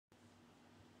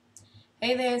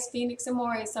Hey there, it's Phoenix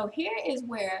Amore. So here is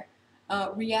where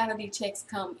reality checks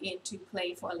come into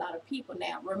play for a lot of people.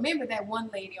 Now, remember that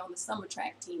one lady on the summer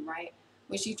track team, right?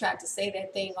 When she tried to say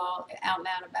that thing all out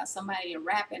loud about somebody and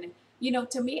rapping.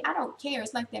 And, to me, I don't care.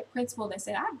 It's like that principal that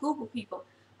said, I Google people.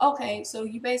 Okay, so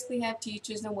you basically have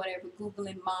teachers and whatever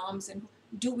Googling moms. And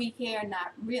do we care?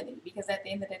 Not really. Because at the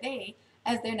end of the day,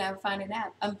 as they're now finding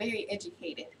out, I'm very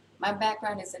educated. My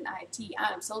background is in IT.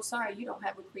 I am so sorry you don't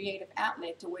have a creative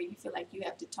outlet to where you feel like you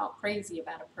have to talk crazy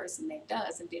about a person that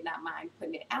does and did not mind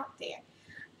putting it out there.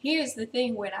 Here's the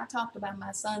thing: when I talked about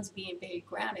my sons being very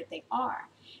grounded, they are,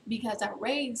 because I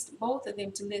raised both of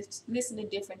them to listen to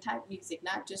different type of music,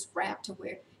 not just rap to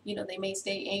where they may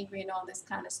stay angry and all this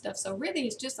kind of stuff. So really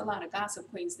it's just a lot of gossip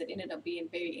queens that ended up being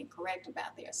very incorrect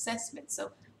about their assessment. So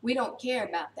we don't care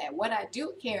about that. What I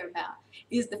do care about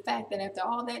is the fact that after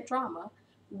all that drama,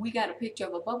 we got a picture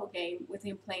of a bubble game with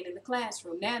him playing in the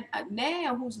classroom.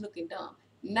 Now who's looking dumb?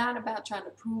 Not about trying to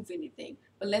prove anything,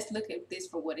 but let's look at this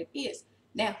for what it is.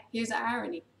 Now, here's the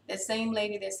irony. That same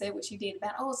lady that said what she did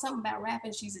about, something about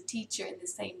rapping, she's a teacher in the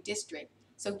same district.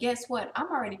 So guess what? I'm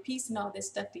already piecing all this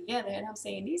stuff together, and I'm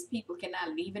saying these people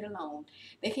cannot leave it alone.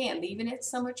 They can't leave it at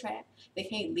summer trap. They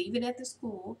can't leave it at the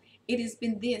school. It has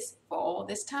been this for all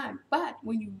this time. But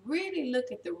when you really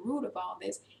look at the root of all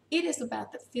this, it is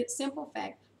about the simple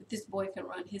fact that this boy can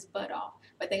run his butt off.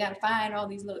 But they got to find all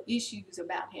these little issues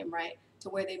about him, right? To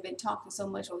where they've been talking so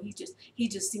much, or he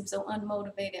just seems so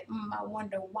unmotivated. I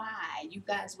wonder why you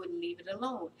guys wouldn't leave it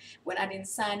alone. When I didn't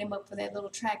sign him up for that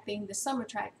little track thing the summer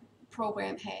track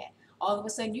program had, all of a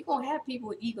sudden you're gonna have people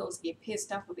with egos get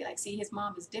pissed off and be like, see, his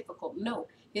mom is difficult. No,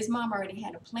 his mom already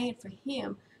had a plan for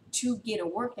him to get a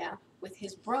workout with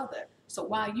his brother. So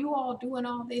while you all doing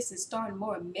all this and starting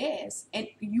more mess, and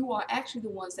you are actually the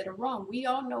ones that are wrong. We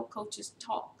all know coaches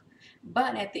talk,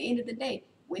 but at the end of the day,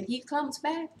 when he comes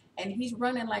back and he's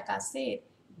running, like I said,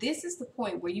 this is the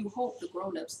point where you hope the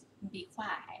grown-ups be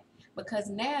quiet, because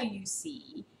now you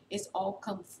see it's all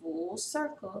come full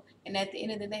circle, and at the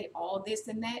end of the day, all this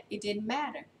and that, it didn't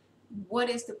matter. What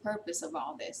is the purpose of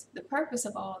all this? The purpose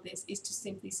of all this is to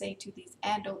simply say to these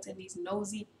adults and these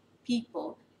nosy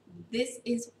people, this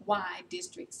is why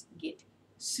districts get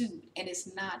sued, and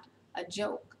it's not a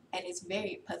joke, and it's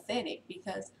very pathetic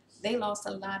because they lost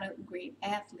a lot of great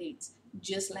athletes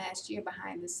just last year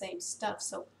behind the same stuff.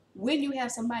 So when you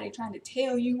have somebody trying to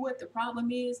tell you what the problem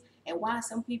is and why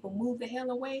some people move the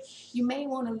hell away, you may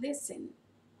want to listen.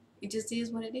 It just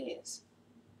is what it is.